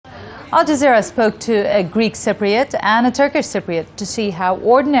Al Jazeera spoke to a Greek Cypriot and a Turkish Cypriot to see how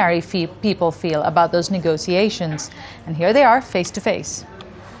ordinary people feel about those negotiations. And here they are, face to face.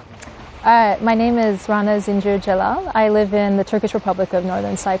 My name is Rana Zincir Celal. I live in the Turkish Republic of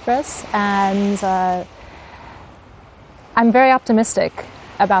Northern Cyprus, and I'm very optimistic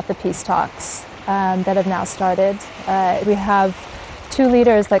about the peace talks that have now started. We have two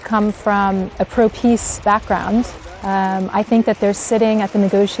leaders that come from a pro-peace background. I think that they're sitting at the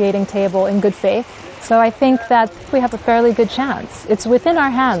negotiating table in good faith. So I think that we have a fairly good chance. It's within our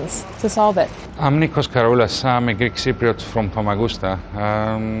hands to solve it. I'm Nikos Karoulas. I'm a Greek Cypriot from Famagusta.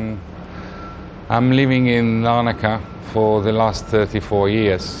 I'm living in Larnaca for the last 34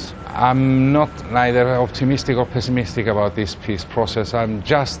 years. I'm not neither optimistic or pessimistic about this peace process. I'm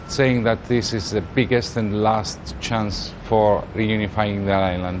just saying that this is the biggest and last chance for reunifying the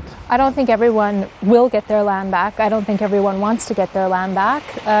island. I don't think everyone will get their land back. I don't think everyone wants to get their land back.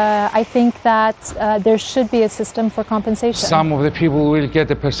 I think that there should be a system for compensation. Some of the people will get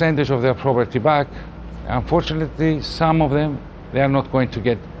a percentage of their property back. Unfortunately, some of them, they are not going to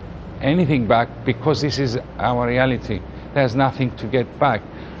get anything back because this is our reality. There's nothing to get back.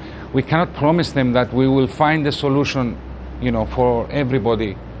 We cannot promise them that we will find a solution, for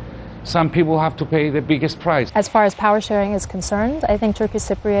everybody. Some people have to pay the biggest price. As far as power sharing is concerned, I think Turkish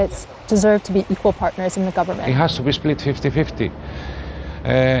Cypriots deserve to be equal partners in the government. It has to be split 50-50.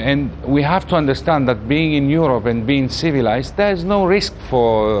 And we have to understand that being in Europe and being civilized, there's no risk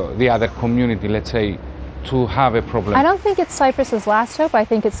for the other community, let's say, to have a problem. I don't think it's Cyprus's last hope. I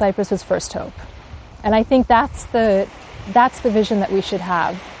think it's Cyprus's first hope. And I think that's the vision that we should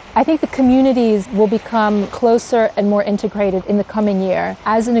have. I think the communities will become closer and more integrated in the coming year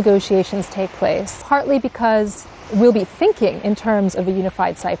as the negotiations take place, partly because we'll be thinking in terms of a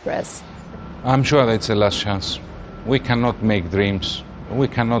unified Cyprus. I'm sure that's the last chance. We cannot make dreams. We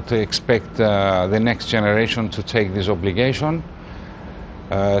cannot expect the next generation to take this obligation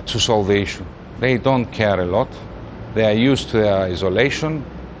to solve the issue. They don't care a lot. They are used to their isolation.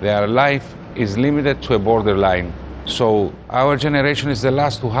 Their life is limited to a borderline. So our generation is the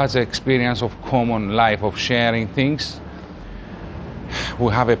last who has the experience of common life, of sharing things, who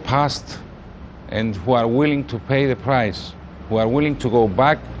have a past and who are willing to pay the price, who are willing to go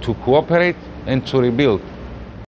back to cooperate and to rebuild.